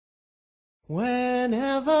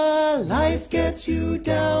Whenever life gets you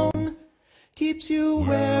down, keeps you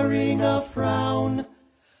wearing a frown,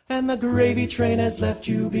 and the gravy train has left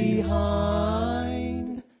you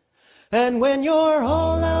behind. And when you're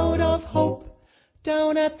all out of hope,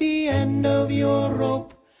 down at the end of your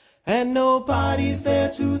rope, and nobody's there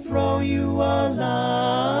to throw you a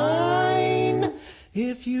line.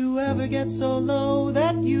 If you ever get so low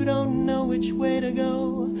that you don't know which way to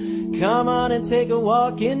go, come on and take a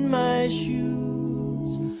walk in my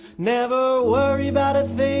shoes. Never worry about a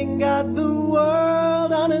thing, got the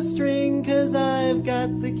world on a string, 'cause I've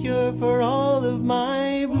got the cure for all of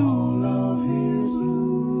my blues.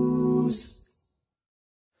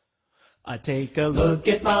 I take a look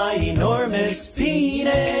at my enormous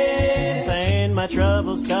penis, and my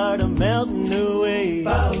troubles start a-melting away.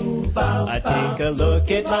 I take a look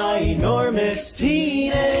at my enormous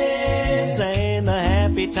penis, and the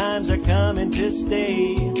happy times are coming to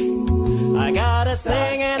stay. I gotta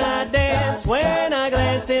sing and I dance when I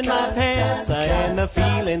glance in my pants, and the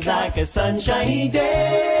feeling's like a sunshiny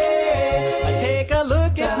day. I take a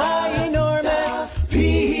look at my enormous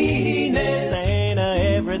penis, and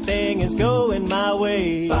everything is going my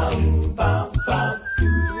way.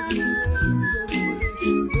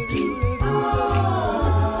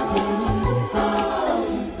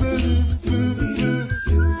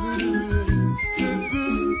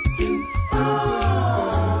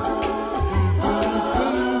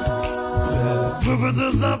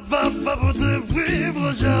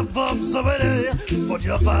 Vivre, j'avance sans venir. Faut que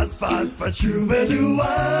je fasse pas de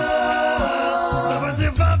ça va se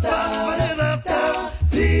faire pas penis up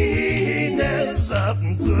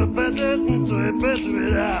to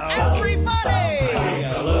it out. Everybody! Take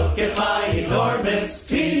a look at my enormous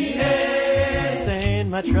penis, and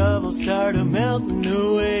my troubles start a-melting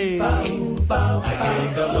away. I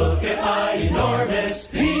take a look at my enormous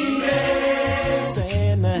penis,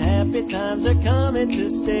 and the happy times are coming to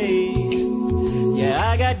stay.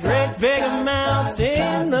 Yeah, I got great big amounts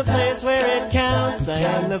in the place where it counts,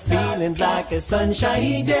 and the feeling's like a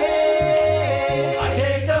sunshiny day. I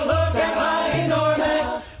take a look at my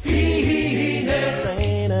enormous penis,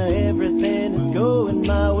 and everything is going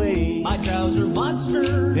my way. My trouser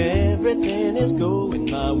monster, everything is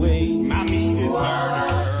going my way. My meat is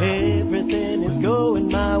murder, everything is going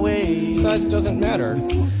my way. Size doesn't matter.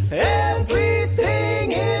 Every